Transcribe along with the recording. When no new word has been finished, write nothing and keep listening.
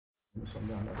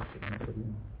صلى على رسولنا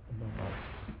الكريم أما بعد.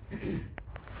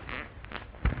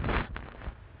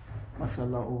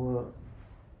 MashaAllah, over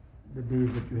the days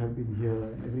that you have been here,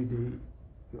 and every day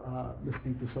you are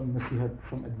listening to some nasihat,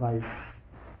 some advice,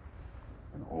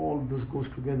 and all this goes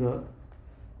together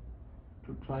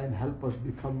to try and help us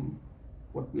become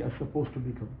what we are supposed to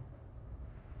become.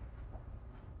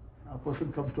 A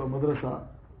person comes to a madrasa,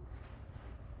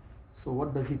 so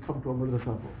what does he come to a madrasa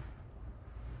for?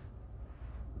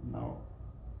 Now,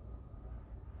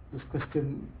 this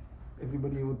question,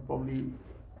 everybody would probably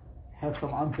have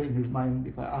some answer in his mind.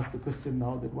 If I ask the question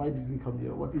now, that why did we come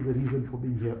here? What is the reason for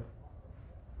being here?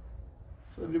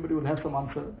 So everybody will have some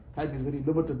answer. Time is very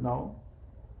limited now,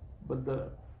 but the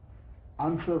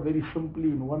answer very simply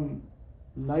in one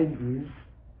line is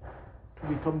to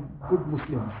become good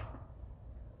Muslims.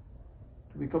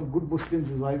 To become good Muslims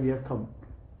is why we have come.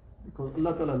 Because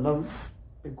Allah Ta'ala loves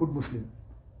a good Muslim.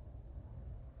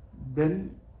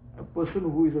 Then a person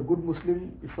who is a good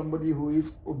Muslim is somebody who is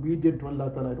obedient to Allah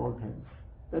Ta'ala at all times.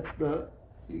 That's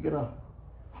you get a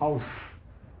house.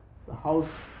 The house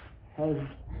has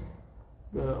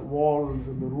the walls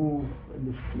and the roof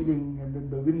and the ceiling and then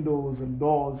the windows and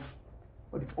doors,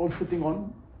 but it's all sitting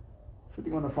on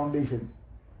a foundation.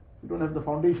 If you don't have the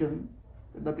foundation,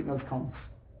 then nothing else counts.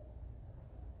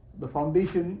 The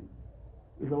foundation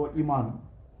is our Iman.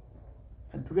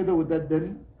 And together with that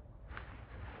then,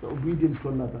 the obedience to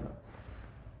Allah Ta'ala.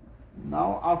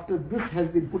 Now after this has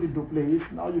been put into place,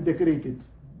 now you decorate it.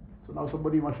 So now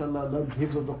somebody, mashallah, learns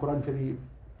hifz of the Quran Sharif,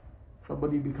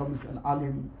 somebody becomes an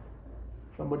alim,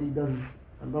 somebody does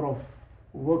a lot of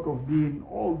work of deen,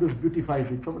 all this beautifies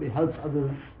it. Somebody helps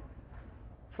others,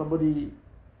 somebody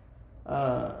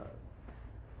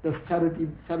does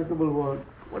charitable work,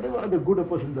 whatever other good a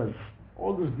person does,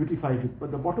 all this beautifies it. But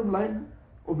the bottom line,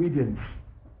 obedience.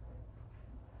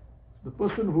 The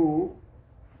person who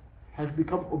has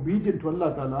become obedient to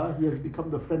Allah Ta'ala, he has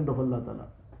become the friend of Allah Ta'ala.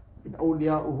 In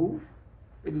awliya'uhu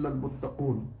illa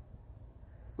al-muttaqoon.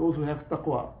 Those who have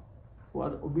taqwa, who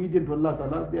are obedient to Allah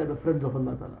Ta'ala, they are the friends of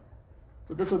Allah Ta'ala.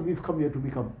 So that's what we've come here to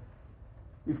become.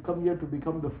 We've come here to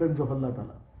become the friends of Allah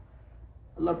Ta'ala.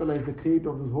 Allah Ta'ala is the creator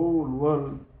of this whole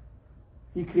world.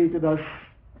 He created us.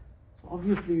 So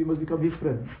obviously we must become His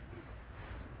friends.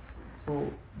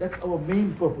 So that's our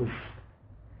main purpose.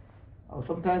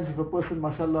 Sometimes if a person,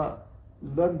 mashallah,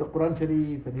 learned the Quran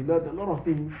Sharif and he learned a lot of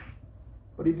things,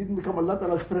 but he didn't become Allah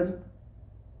Ta'ala's friend,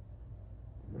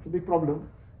 that's a big problem.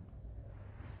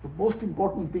 The most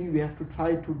important thing we have to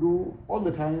try to do all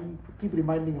the time, to keep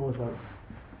reminding ourselves.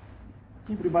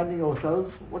 Keep reminding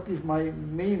ourselves, what is my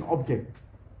main object?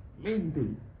 Main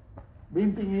thing.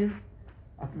 Main thing is,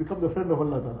 I have to become the friend of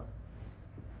Allah Ta'ala.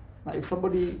 Now if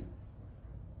somebody,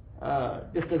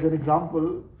 just as an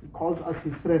example, he calls us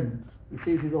his friend, he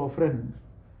says he's our friend,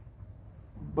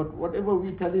 but whatever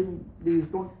we tell him, please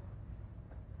don't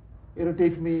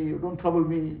irritate me, don't trouble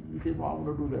me, he says, no, I'm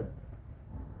going to do that.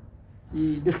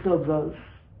 He disturbs us,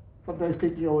 sometimes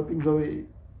taking our things away,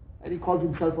 and he calls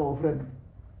himself our friend.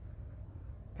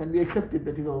 Can we accept it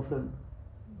that he's our friend?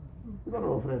 He's not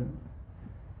our friend.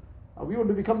 We want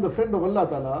to become the friend of Allah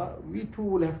Ta'ala, we too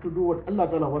will have to do what Allah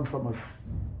Ta'ala wants from us.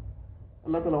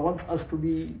 Allah Ta'ala wants us to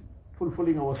be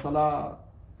fulfilling our salah,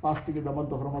 fasting in the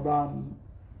month of Ramadan,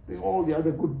 doing all the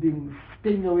other good things,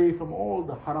 staying away from all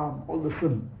the haram, all the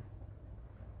sin.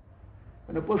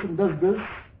 When a person does this,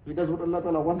 he does what Allah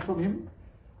Ta'ala wants from him,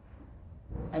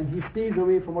 and he stays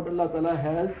away from what Allah Ta'ala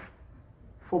has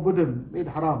forbidden, made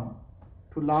haram.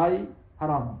 To lie,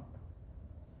 haram.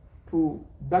 To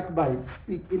backbite,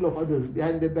 speak ill of others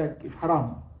behind their back is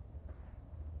haram.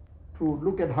 To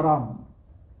look at haram,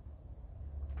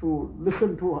 to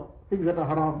listen to things that are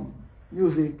haram,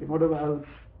 music and whatever else.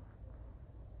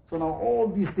 So now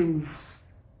all these things,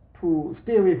 to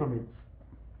stay away from it.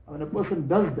 When a person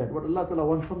does that, what Allah Ta'ala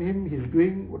wants from him, he's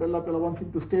doing. What Allah Ta'ala wants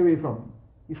him to stay away from,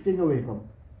 he's staying away from.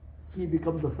 He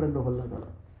becomes the friend of Allah Ta'ala.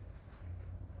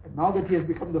 And now that he has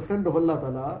become the friend of Allah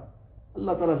Ta'ala,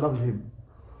 Allah Ta'ala loves him.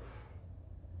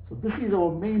 So this is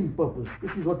our main purpose.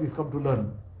 This is what we've come to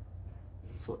learn.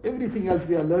 So everything else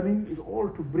we are learning is all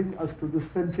to bring us to this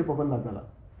friendship of Allah Ta'ala.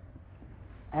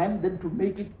 And then to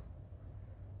make it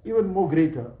even more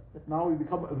greater, that now we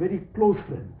become a very close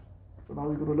friend. So now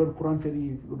we're going to learn Quran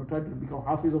Sharif, we're going to try to become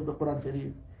Hafiz of the Quran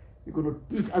Sharif, we're going to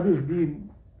teach others deen.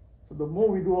 So the more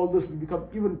we do all this, we become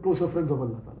even closer friends of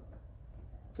Allah Ta'ala.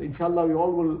 So inshallah we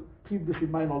all will keep this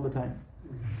in mind all the time.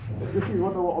 That this is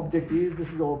what our object is, this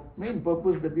is our main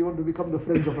purpose, that we want to become the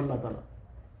friends of Allah Ta'ala.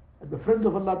 And the friends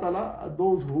of Allah Ta'ala are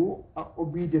those who are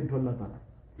obedient to Allah Ta'ala.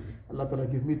 Allah Ta'ala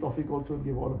give me tawfiq also, and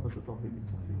give all of us a tawfiq.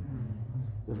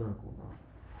 Jazakumullah.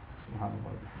 subhanahu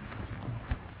wa ta'ala.